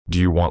Do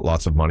you want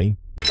lots of money?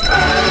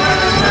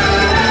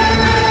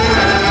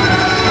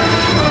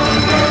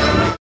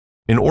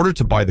 In order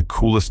to buy the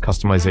coolest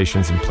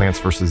customizations in Plants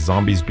vs.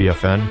 Zombies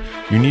BFN,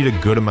 you need a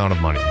good amount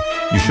of money.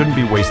 You shouldn't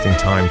be wasting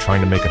time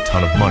trying to make a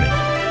ton of money.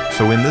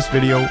 So in this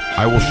video,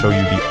 I will show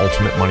you the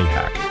ultimate money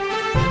hack.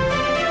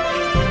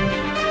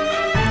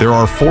 There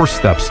are 4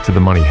 steps to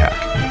the money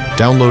hack: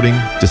 downloading,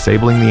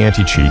 disabling the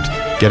anti-cheat,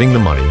 getting the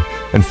money,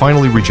 and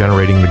finally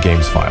regenerating the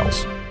game's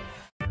files.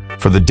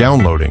 For the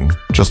downloading,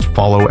 just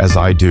follow as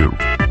I do.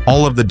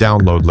 All of the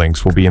download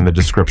links will be in the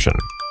description.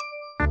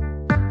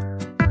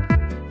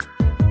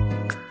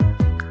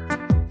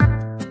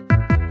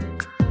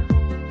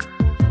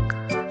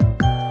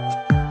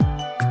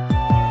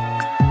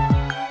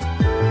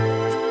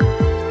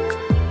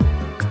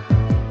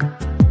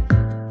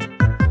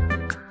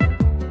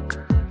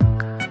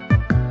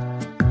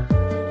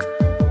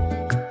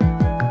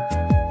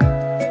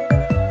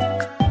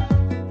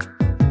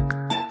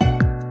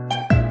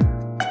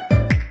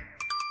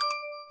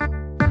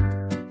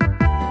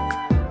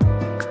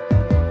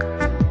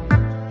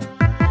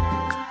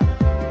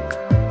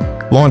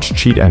 Launch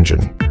Cheat Engine.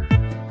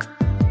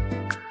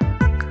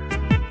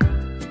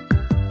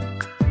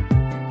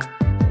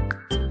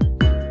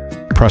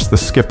 Press the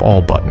Skip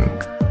All button.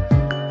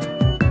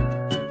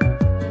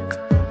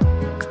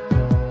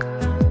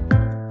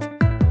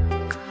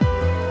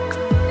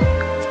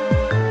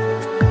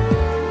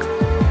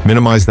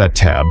 Minimize that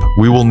tab.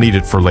 We will need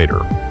it for later.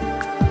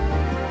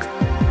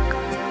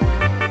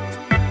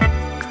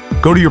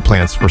 Go to your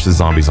Plants vs.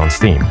 Zombies on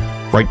Steam.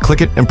 Right-click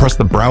it and press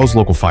the Browse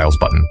Local Files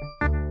button.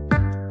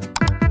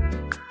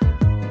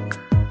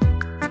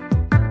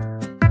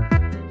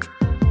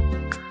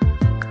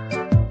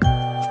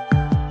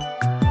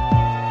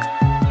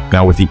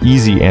 Now with the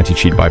Easy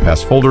Anti-Cheat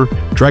Bypass folder,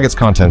 drag its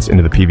contents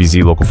into the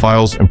PvZ local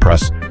files and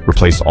press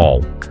Replace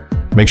All.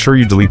 Make sure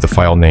you delete the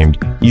file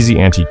named Easy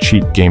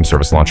Anti-Cheat Game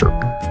Service Launcher.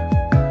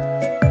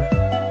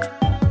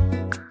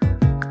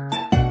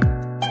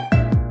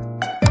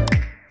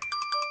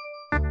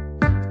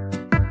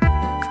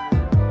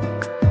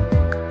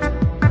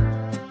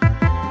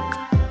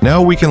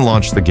 Now we can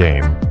launch the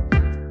game.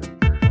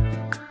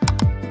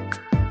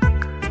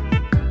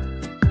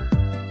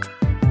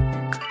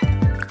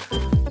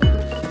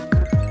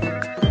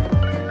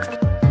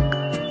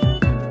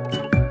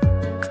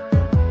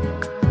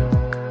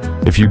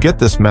 If you get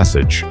this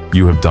message,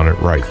 you have done it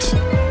right.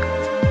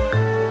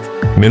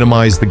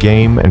 Minimize the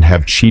game and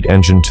have Cheat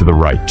Engine to the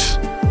right.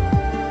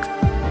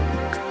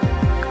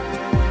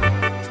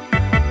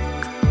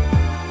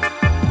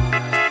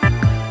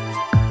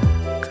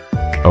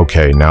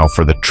 Okay, now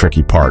for the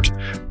tricky part.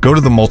 Go to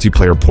the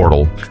multiplayer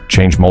portal,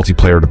 change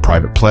multiplayer to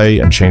private play,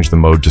 and change the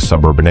mode to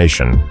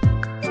suburbanation.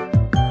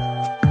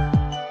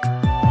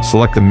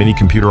 Select the mini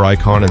computer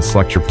icon and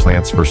select your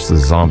Plants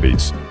vs.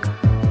 Zombies.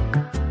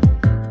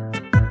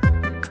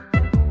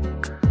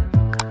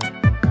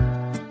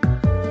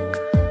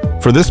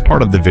 For this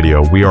part of the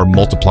video, we are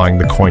multiplying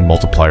the coin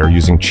multiplier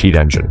using Cheat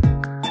Engine.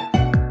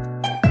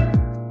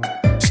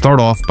 Start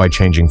off by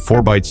changing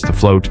 4 bytes to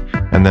float,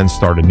 and then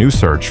start a new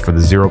search for the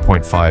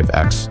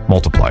 0.5x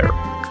multiplier.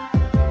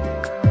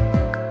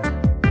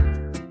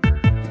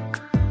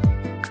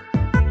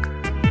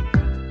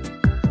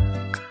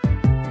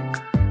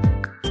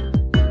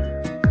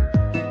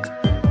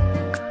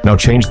 Now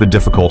change the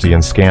difficulty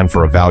and scan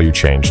for a value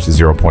change to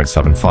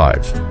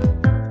 0.75.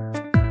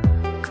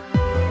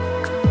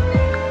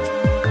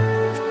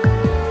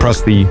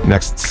 Press the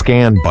Next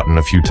Scan button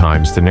a few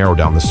times to narrow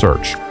down the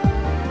search.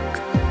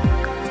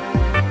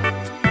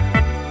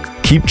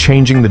 Keep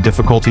changing the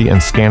difficulty and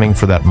scanning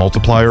for that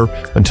multiplier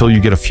until you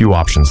get a few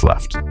options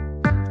left.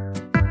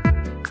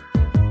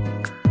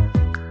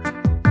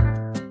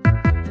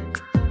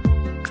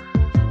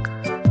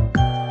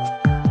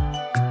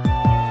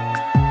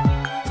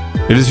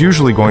 It is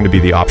usually going to be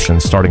the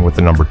option starting with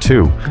the number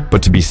 2,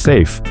 but to be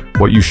safe,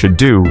 what you should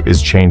do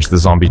is change the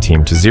zombie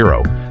team to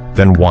 0,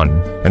 then 1,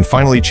 and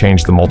finally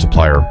change the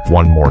multiplier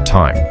 1 more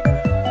time.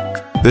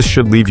 This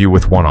should leave you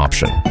with 1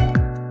 option.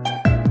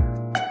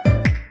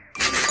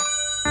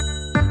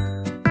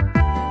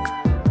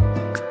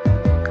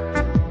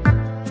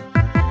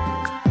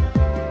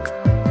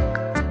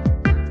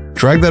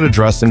 Drag that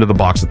address into the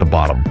box at the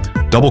bottom,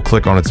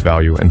 double-click on its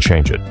value and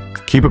change it.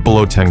 Keep it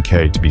below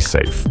 10K to be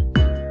safe.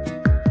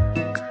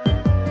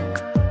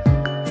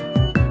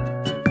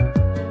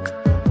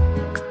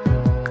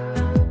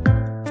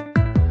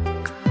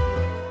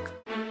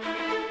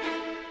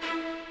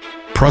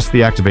 Press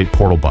the Activate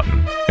Portal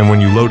button, and when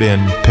you load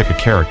in, pick a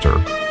character.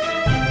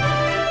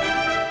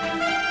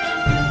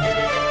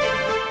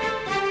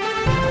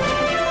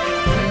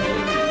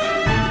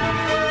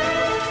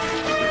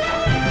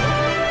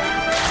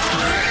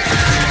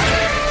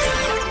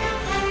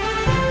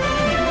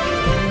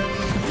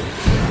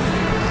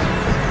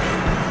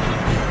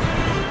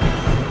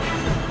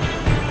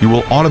 You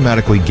will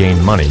automatically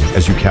gain money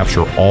as you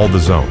capture all the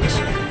zones.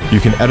 You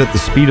can edit the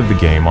speed of the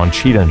game on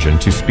Cheat Engine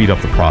to speed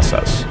up the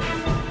process.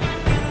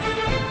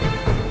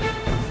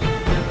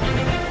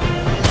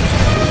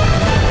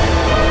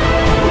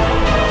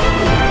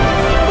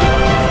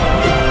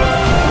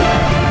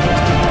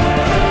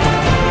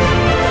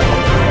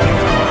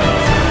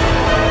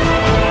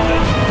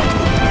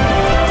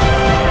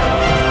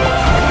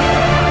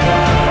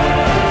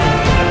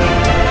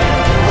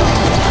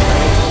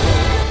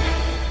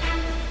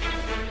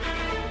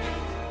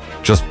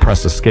 Just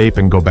press escape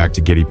and go back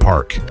to Giddy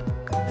Park.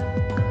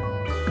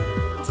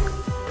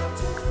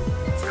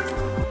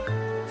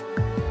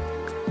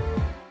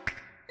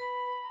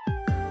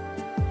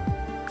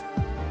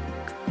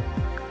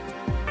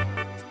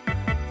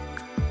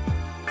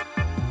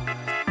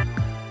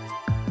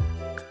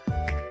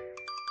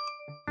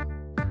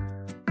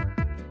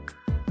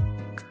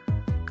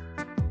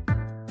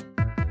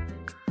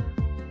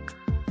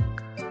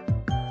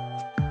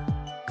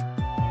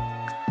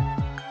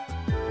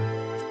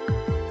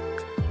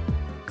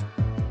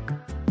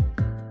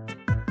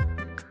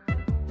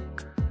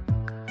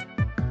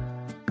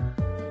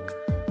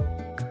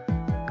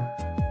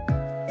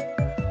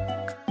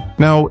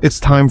 Now it's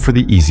time for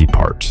the easy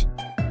part.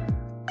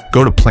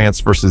 Go to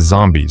Plants vs.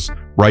 Zombies,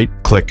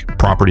 right-click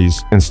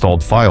Properties,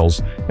 Installed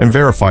Files, and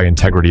verify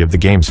integrity of the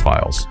game's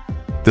files.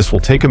 This will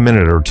take a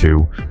minute or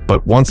two,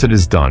 but once it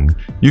is done,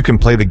 you can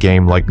play the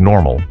game like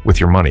normal with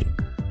your money.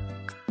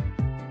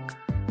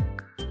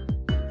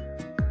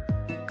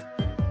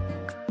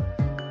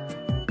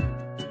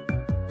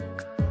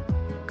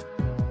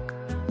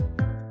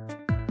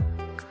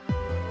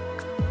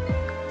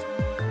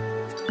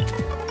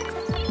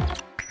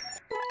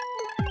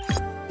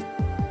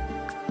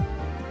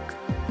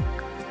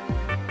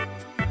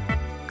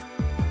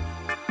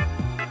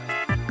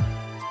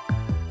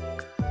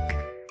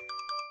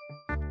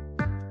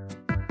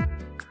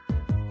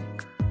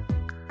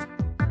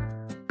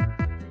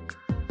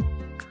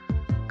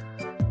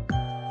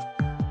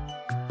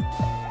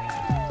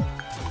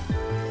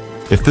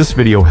 If this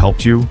video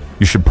helped you,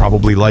 you should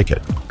probably like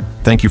it.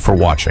 Thank you for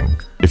watching.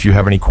 If you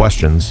have any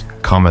questions,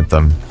 comment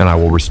them and I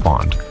will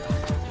respond.